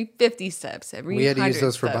to every 50 steps. We had to use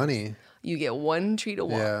those for Bunny. You get 1 treat a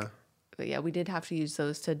walk. Yeah. But yeah, we did have to use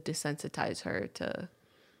those to desensitize her to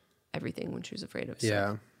everything when she was afraid of stuff.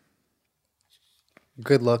 Yeah.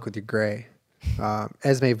 Good luck with your gray.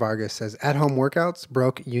 Esme Vargas says, at-home workouts,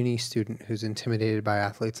 broke uni student who's intimidated by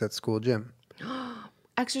athletes at school gym.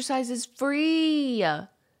 Exercise is free.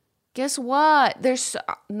 Guess what? There's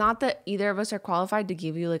not that either of us are qualified to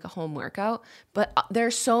give you like a home workout, but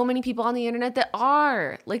there's so many people on the internet that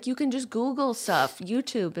are. Like, you can just Google stuff.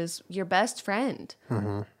 YouTube is your best friend.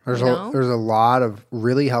 Mm-hmm. There's a lot of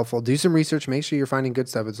really helpful. Do some research. Make sure you're finding good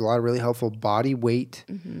stuff. It's a lot of really helpful body weight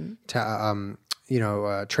training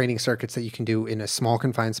circuits that you can do in a small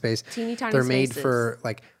confined space. Teeny tiny They're spaces. made for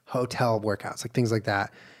like hotel workouts, like things like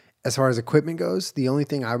that. As far as equipment goes, the only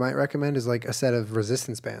thing I might recommend is like a set of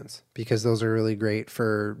resistance bands, because those are really great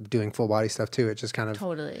for doing full body stuff too. It just kind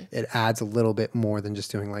of it adds a little bit more than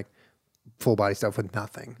just doing like full body stuff with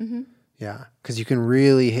nothing. Mm-hmm. Yeah, because you can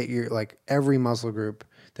really hit your like every muscle group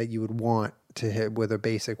that you would want to hit with a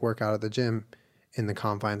basic workout at the gym in the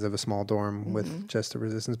confines of a small dorm with just a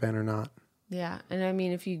resistance band or not. Yeah, and I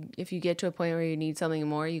mean, if you get to a point where you need something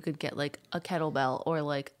more, you could get like a kettlebell or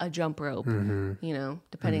like a jump rope. You know,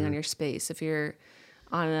 depending on your space. If you're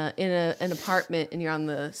on an apartment and you're on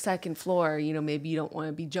the second floor, you know, maybe you don't want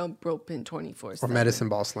to be jump roping 24/7. Or medicine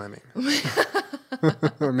ball slamming.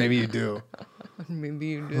 Or maybe you do. Maybe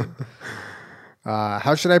you do.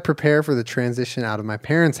 How should I prepare for the transition out of my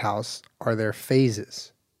parents' house? Are there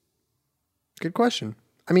phases? Good question.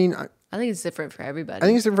 I mean, I think it's different for everybody. I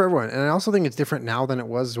think it's different for everyone. And I also think it's different now than it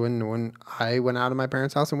was when I went out of my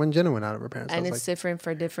parents' house and when Jenna went out of her parents' house. And it's different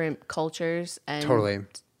for different cultures and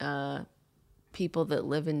people that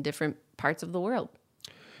live in different parts of the world.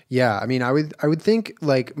 Yeah. I mean, I would think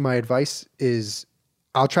like my advice is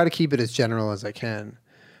I'll try to keep it as general as I can.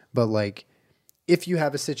 But like if you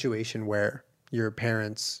have a situation where your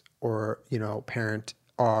parents or, you know, parent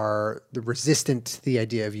are resistant to the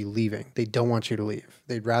idea of you leaving. They don't want you to leave.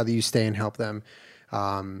 They'd rather you stay and help them.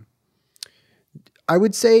 I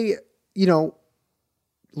would say, you know,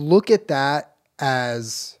 look at that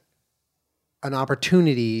as an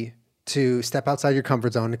opportunity to step outside your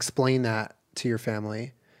comfort zone, explain that to your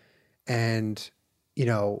family, and, you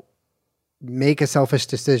know, make a selfish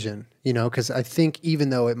decision, you know, because I think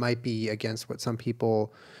even though it might be against what some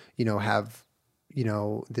people, you know, have, you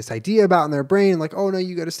know, this idea about in their brain, like, oh no,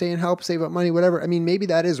 you got to stay and help, save up money, whatever. I mean, maybe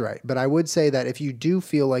that is right. But I would say that if you do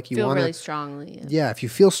feel like you want to, really strongly, if you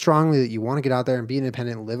feel strongly that you want to get out there and be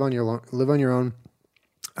independent, and live on your own,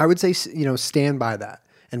 I would say, you know, stand by that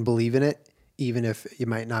and believe in it, even if it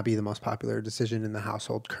might not be the most popular decision in the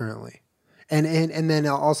household currently. And then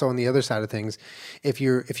also on the other side of things, if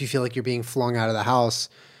you feel like you're being flung out of the house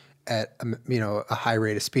at a high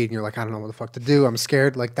rate of speed and you're like, I don't know what the fuck to do, I'm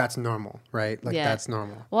scared, like that's normal, right? Like that's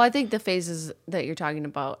normal. Well, I think the phases that you're talking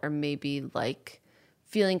about are maybe like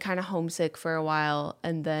feeling kind of homesick for a while,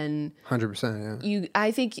 and then 100%,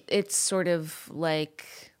 I think it's sort of like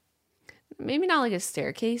maybe not like a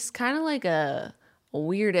staircase, kind of like a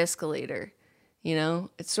weird escalator. You know,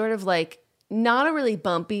 it's sort of like not a really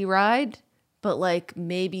bumpy ride, but like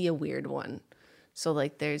maybe a weird one. So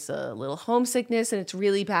like there's a little homesickness and it's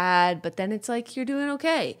really bad, but then it's like you're doing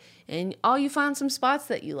okay. And you found some spots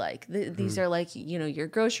that you like. These are like, you know, your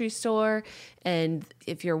grocery store. And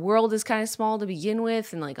if your world is kind of small to begin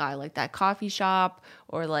with, and like, I like that coffee shop,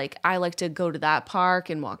 or like, I like to go to that park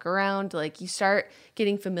and walk around, like you start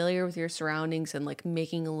getting familiar with your surroundings and like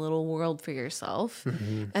making a little world for yourself.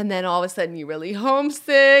 And then all of a sudden you're really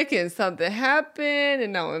homesick and something happened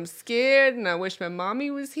and now I'm scared and I wish my mommy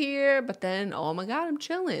was here. But then, oh my God, I'm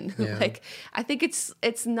chilling. Yeah. Like, I think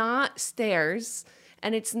it's not stairs.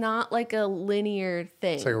 And it's not like a linear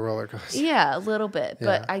thing. It's like a roller coaster. Yeah, a little bit. Yeah.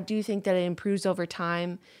 But I do think that it improves over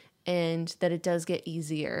time and that it does get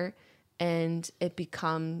easier. And it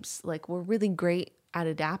becomes like we're really great at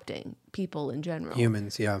adapting, people in general.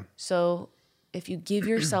 Humans, yeah. So if you give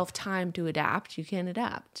yourself time to adapt, you can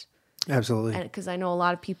adapt. Absolutely. And because I know a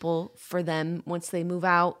lot of people, for them, once they move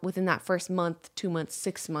out within that first month, 2 months,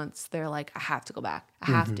 6 months, they're like, I have to go back. I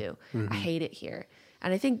have to. I hate it here.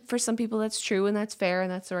 And I think for some people that's true and that's fair and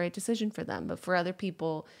that's the right decision for them. But for other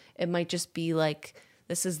people, it might just be like,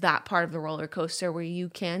 this is that part of the roller coaster where you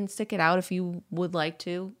can stick it out if you would like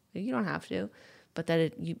to. You don't have to, but that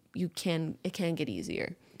it can get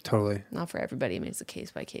easier. Totally. Not for everybody. I mean, it's a case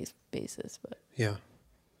by case basis, but Yeah.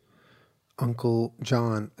 Uncle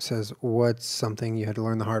John says, what's something you had to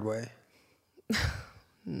learn the hard way?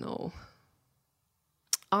 no.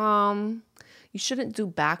 You shouldn't do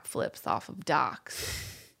backflips off of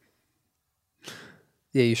docks.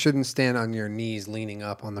 Yeah, you shouldn't stand on your knees leaning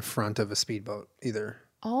up on the front of a speedboat either.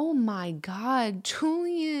 Oh my God,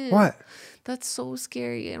 Julian. What? That's so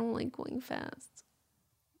scary. I don't like going fast.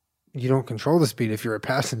 You don't control the speed if you're a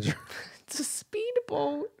passenger. It's a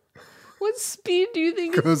speedboat. What speed do you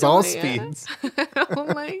think It goes it's all going at? speeds. I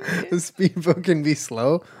don't like it. The speedboat can be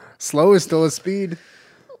slow. Slow is still a speed.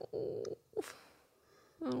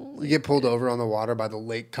 You get pulled over on the water by the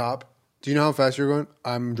lake cop. Do you know how fast you're going?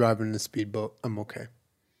 I'm driving a speedboat. I'm okay.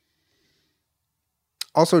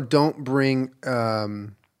 Also, don't bring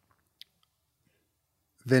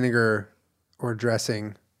vinegar or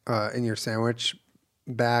dressing in your sandwich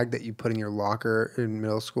bag that you put in your locker in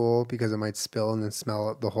middle school because it might spill and then smell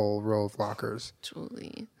up the whole row of lockers.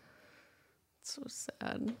 Julie. It's so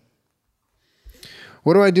sad.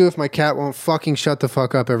 What do I do if my cat won't fucking shut the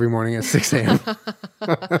fuck up every morning at 6 a.m.?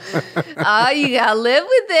 Oh, you gotta live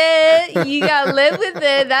with it. You gotta live with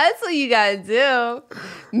it. That's what you gotta do.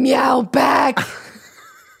 Meow back.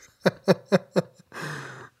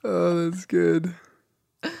 Oh, that's good.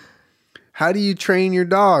 How do you train your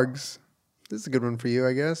dogs? This is a good one for you,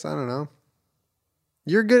 I guess. I don't know.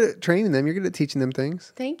 You're good at training them. You're good at teaching them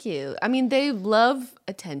things. Thank you. I mean, they love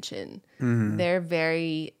attention. They're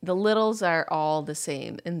the littles are all the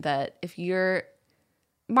same in that if you're,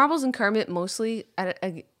 Marbles and Kermit mostly,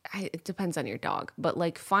 it depends on your dog, but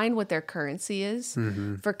like find what their currency is.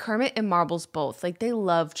 For Kermit and Marbles both, like they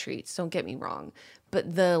love treats, don't get me wrong.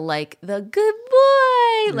 But the good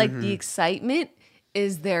boy, like the excitement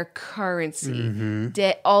is their currency.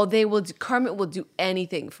 Kermit will do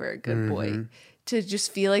anything for a good boy. To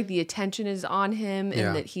just feel like the attention is on him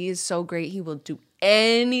and that he is so great, he will do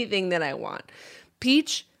anything that I want.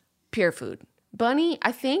 Peach, pure food. Bunny,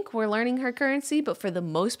 I think we're learning her currency, but for the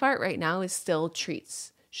most part right now is still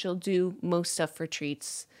treats. She'll do most stuff for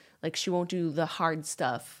treats. Like she won't do the hard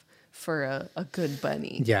stuff for a good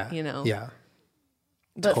bunny. Yeah. You know? Yeah.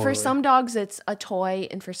 But Totally. for some dogs, it's a toy,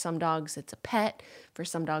 and for some dogs, it's a pet. For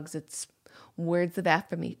some dogs, it's words of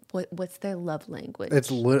affirmation. What's their love language?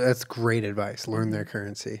 That's great advice. Learn their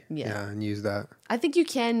currency. Yeah. And use that. I think you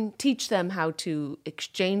can teach them how to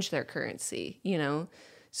exchange their currency, you know?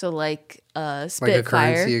 So like Spitfire. Like a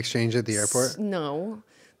currency exchange at the airport? No.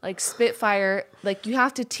 Like Spitfire, like you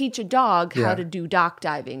have to teach a dog how to do dock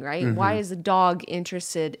diving, right? Why is a dog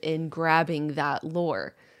interested in grabbing that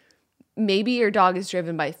lure? Maybe your dog is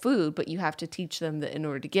driven by food, but you have to teach them that in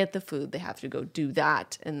order to get the food, they have to go do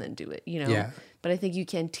that and then do it, you know? Yeah. But I think you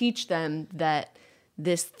can teach them that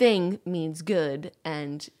this thing means good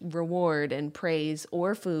and reward and praise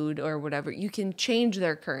or food or whatever. You can change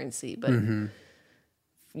their currency, but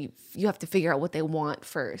you have to figure out what they want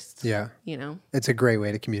first. Yeah. You know? It's a great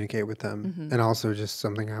way to communicate with them. And also just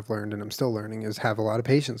something I've learned and I'm still learning is have a lot of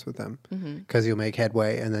patience with them because you'll make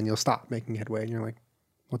headway and then you'll stop making headway and you're like,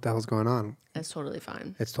 what the hell's going on? That's totally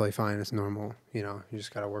fine. It's totally fine. It's normal. You know, you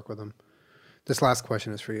just got to work with them. This last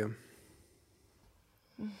question is for you.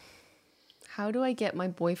 How do I get my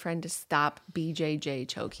boyfriend to stop BJJ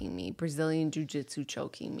choking me, Brazilian Jiu-Jitsu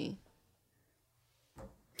choking me?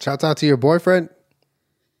 Shouts out to your boyfriend,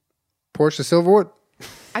 Portia Silverwood.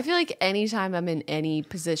 I feel like anytime I'm in any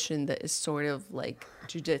position that is sort of like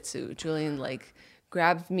jujitsu, Julian like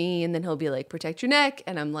grabs me and then he'll be like, protect your neck.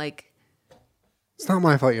 And I'm like, It's not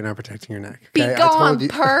my fault you're not protecting your neck. be okay? gone,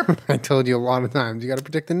 perp. I told you a lot of times. You got to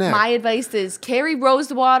protect the neck. My advice is carry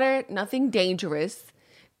rose water, nothing dangerous.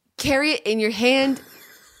 Carry it in your hand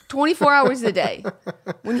 24 hours a day.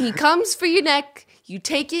 When he comes for your neck, you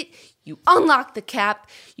take it, you unlock the cap,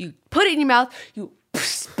 you put it in your mouth, you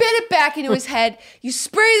spit it back into his head, you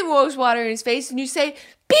spray the rose water in his face, and you say,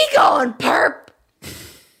 be gone, perp.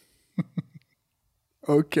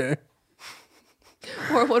 Okay.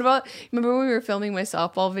 Or what about, remember when we were filming my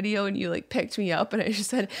softball video and you like picked me up and I just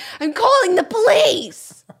said, I'm calling the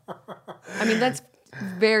police. I mean, that's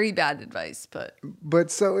very bad advice, but. But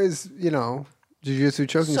so is, jiu-jitsu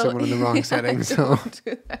choking someone in the wrong setting. So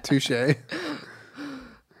touche.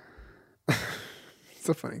 It's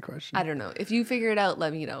a funny question. I don't know. If you figure it out,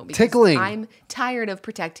 let me know. Because Tickling. I'm tired of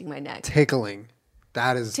protecting my neck. Tickling.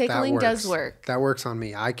 Tickling that works. does work. That works on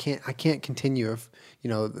me. I can't continue if,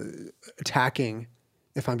 attacking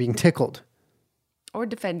if I'm being tickled. Or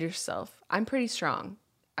defend yourself. I'm pretty strong.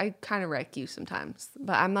 I kind of wreck you sometimes,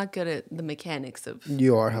 but I'm not good at the mechanics of.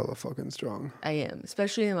 You are hella fucking strong. I am,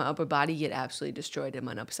 especially in my upper body. Get absolutely destroyed. I'm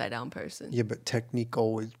an upside down person. Yeah, but technique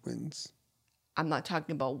always wins. I'm not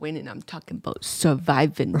talking about winning. I'm talking about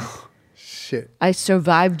surviving. Shit. I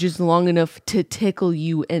survived just long enough to tickle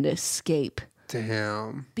you and escape.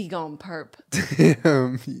 Damn. Be gone, perp.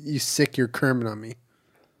 Damn. You sick your Kermit on me.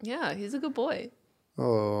 Yeah, he's a good boy.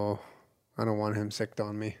 Oh, I don't want him sicked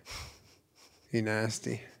on me. He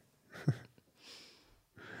nasty.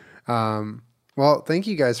 Well, thank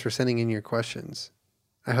you guys for sending in your questions.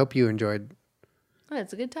 I hope you enjoyed Oh,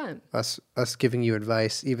 it's a good time. us giving you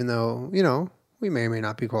advice, even though, we may or may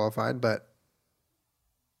not be qualified, but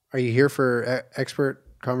are you here for expert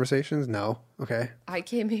conversations? No. Okay. I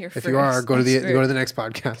came here for. If you are, go to the next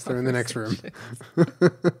podcast. They're in the next room.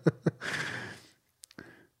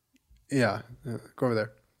 Yeah, go over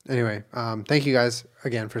there. Anyway, thank you guys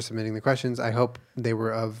again for submitting the questions. I hope they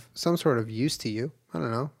were of some sort of use to you. I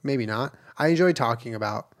don't know, maybe not. I enjoy talking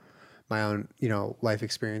about my own, life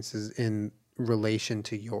experiences in relation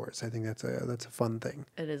to yours. I think that's a fun thing.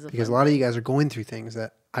 It is because a lot of you guys are going through things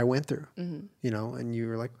that I went through. Mm-hmm. And you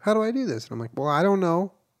were like, "How do I do this?" And I'm like, "Well, I don't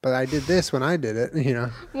know, but I did this when I did it."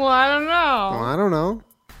 Well, I don't know. Well, I don't know,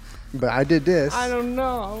 but I did this. I don't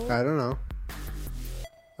know. I don't know.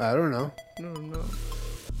 I don't know. No.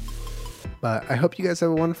 But I hope you guys have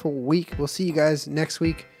a wonderful week. We'll see you guys next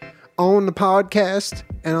week on the podcast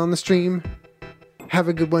and on the stream. Have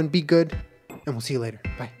a good one. Be good. And we'll see you later.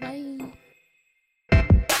 Bye. Bye.